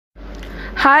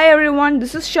Hi everyone,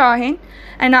 this is Shaheen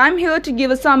and I'm here to give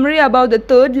a summary about the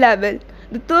third level.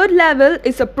 The third level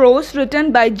is a prose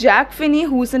written by Jack Finney,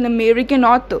 who is an American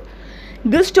author.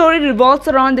 This story revolves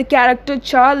around the character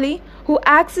Charlie, who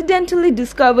accidentally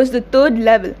discovers the third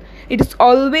level. It is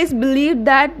always believed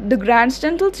that the Grand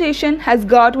Central Station has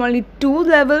got only 2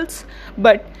 levels,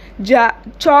 but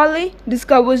Charlie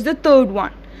discovers the third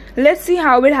one. Let's see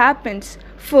how it happens.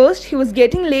 First, he was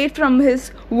getting late from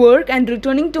his work and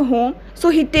returning to home, so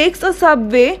he takes a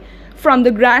subway from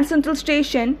the Grand Central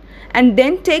Station and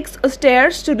then takes a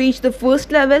stairs to reach the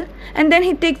first level, and then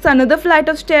he takes another flight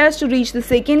of stairs to reach the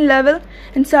second level,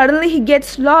 and suddenly he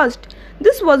gets lost.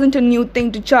 This wasn't a new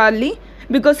thing to Charlie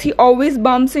because he always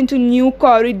bumps into new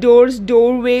corridors,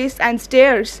 doorways and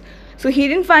stairs. So he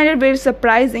didn't find it very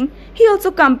surprising. He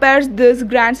also compares this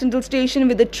Grand Central Station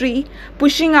with a tree,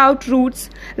 pushing out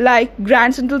roots like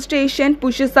Grand Central Station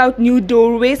pushes out new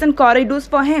doorways and corridors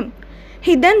for him.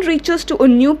 He then reaches to a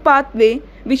new pathway,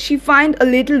 which he finds a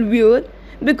little weird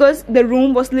because the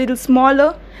room was a little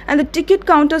smaller and the ticket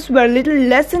counters were a little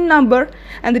less in number,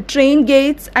 and the train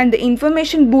gates and the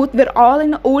information booth were all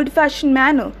in an old-fashioned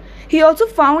manner. He also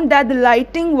found that the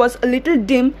lighting was a little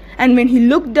dim, and when he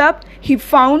looked up, he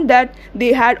found that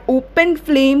they had open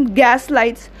flame gas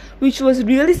lights, which was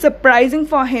really surprising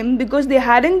for him because they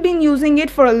hadn't been using it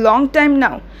for a long time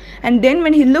now. And then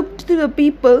when he looked to the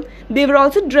people, they were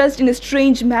also dressed in a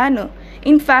strange manner.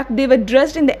 In fact, they were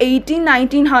dressed in the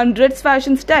 1900s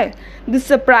fashion style. This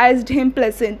surprised him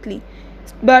pleasantly.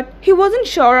 But he wasn't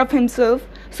sure of himself,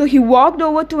 so he walked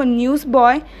over to a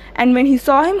newsboy, and when he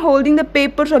saw him holding the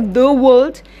papers of The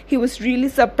World, he was really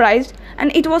surprised,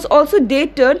 and it was also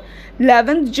dated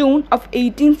 11th June of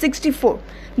 1864.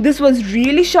 This was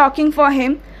really shocking for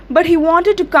him, but he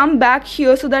wanted to come back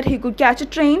here so that he could catch a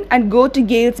train and go to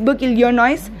Galesburg,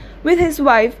 Illinois with his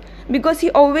wife, because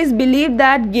he always believed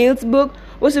that Galesburg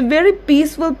was a very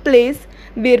peaceful place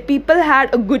where people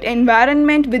had a good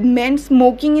environment, with men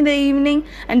smoking in the evening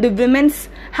and the women's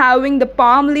having the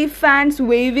palm leaf fans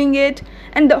waving it,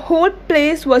 and the whole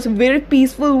place was a very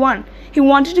peaceful one. He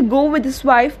wanted to go with his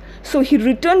wife, so he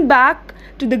returned back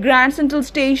to the Grand Central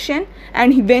Station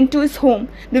and he went to his home.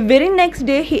 The very next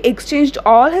day, he exchanged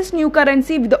all his new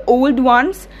currency with the old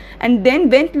ones and then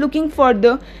went looking for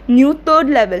the new third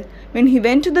level. When he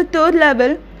went to the third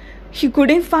level, he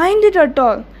couldn't find it at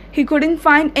all. He couldn't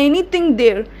find anything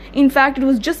there. In fact, it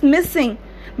was just missing.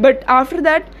 But after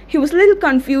that, he was a little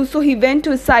confused, so he went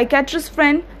to his psychiatrist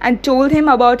friend and told him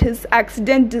about his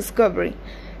accident discovery.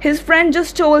 His friend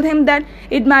just told him that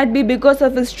it might be because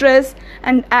of his stress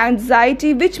and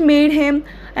anxiety, which made him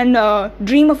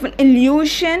dream of an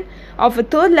illusion of a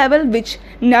third level which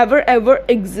never ever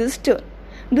existed.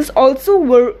 This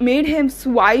also made his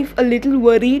wife a little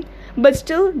worried, but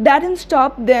still that didn't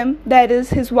stop them, that is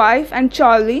his wife and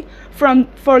Charlie,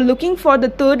 for looking for the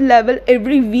third level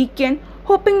every weekend,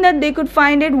 hoping that they could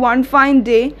find it one fine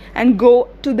day and go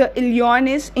to the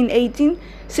Illinois in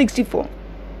 1864.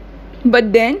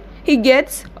 But then he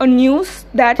gets a news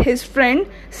that his friend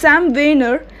Sam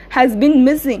Weiner has been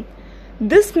missing.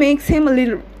 This makes him a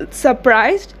little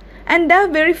surprised, and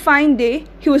that very fine day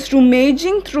he was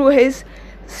rummaging through his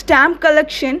stamp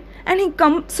collection and he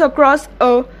comes across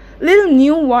a little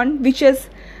new one which has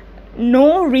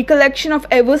no recollection of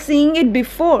ever seeing it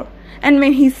before. And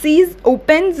when he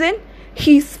opens it,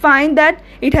 he finds that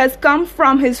it has come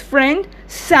from his friend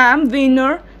Sam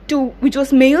Weiner, which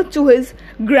was mailed to his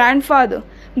grandfather.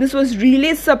 This was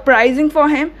really surprising for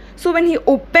him. So when he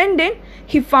opened it,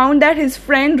 he found that his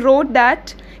friend wrote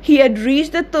that he had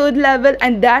reached the third level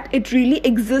and that it really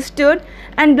existed,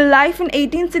 and the life in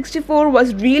 1864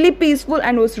 was really peaceful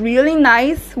and was really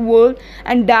nice world,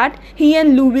 and that he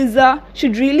and Louisa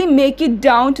should really make it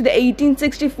down to the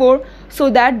 1864 so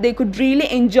that they could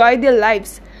really enjoy their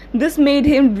lives. This made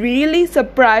him really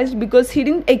surprised because he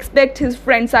didn't expect his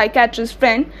psychiatrist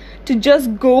friend to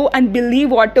just go and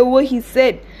believe whatever he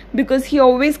said, because he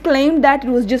always claimed that it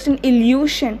was just an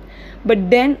illusion. But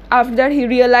then after that, he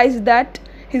realized that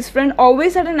his friend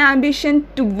always had an ambition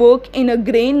to work in a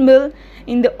grain mill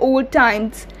in the old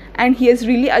times, and he has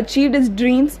really achieved his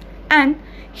dreams, and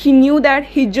he knew that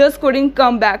he just couldn't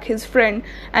come back, his friend,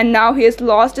 and now he has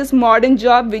lost his modern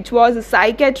job, which was a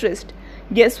psychiatrist.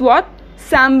 Guess what?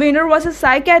 Sam Weiner was a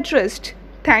psychiatrist.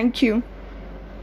 Thank you.